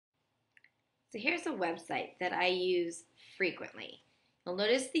So here's a website that I use frequently. You'll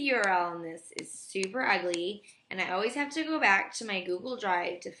notice the URL on this is super ugly, and I always have to go back to my Google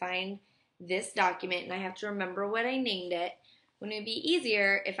Drive to find this document, and I have to remember what I named it. Wouldn't it be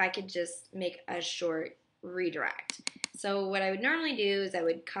easier if I could just make a short redirect? So what I would normally do is I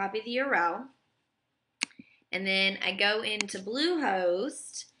would copy the URL, and then I go into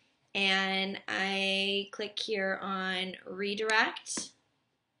Bluehost, and I click here on redirect.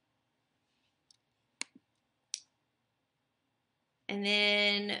 And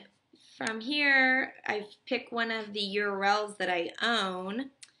then from here, I pick one of the URLs that I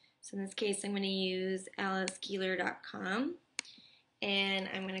own. So in this case, I'm going to use alicekeeler.com, and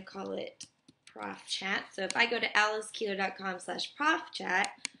I'm going to call it ProfChat. So if I go to alicekeeler.com/ProfChat,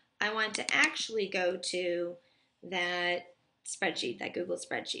 I want to actually go to that spreadsheet, that Google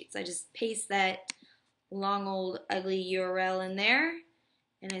spreadsheet. So I just paste that long old ugly URL in there,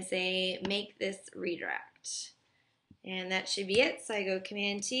 and I say make this redirect. And that should be it. So I go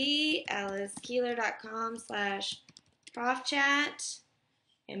Command T, alicekeeler.com/ProfChat,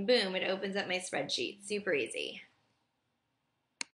 and boom, it opens up my spreadsheet. Super easy.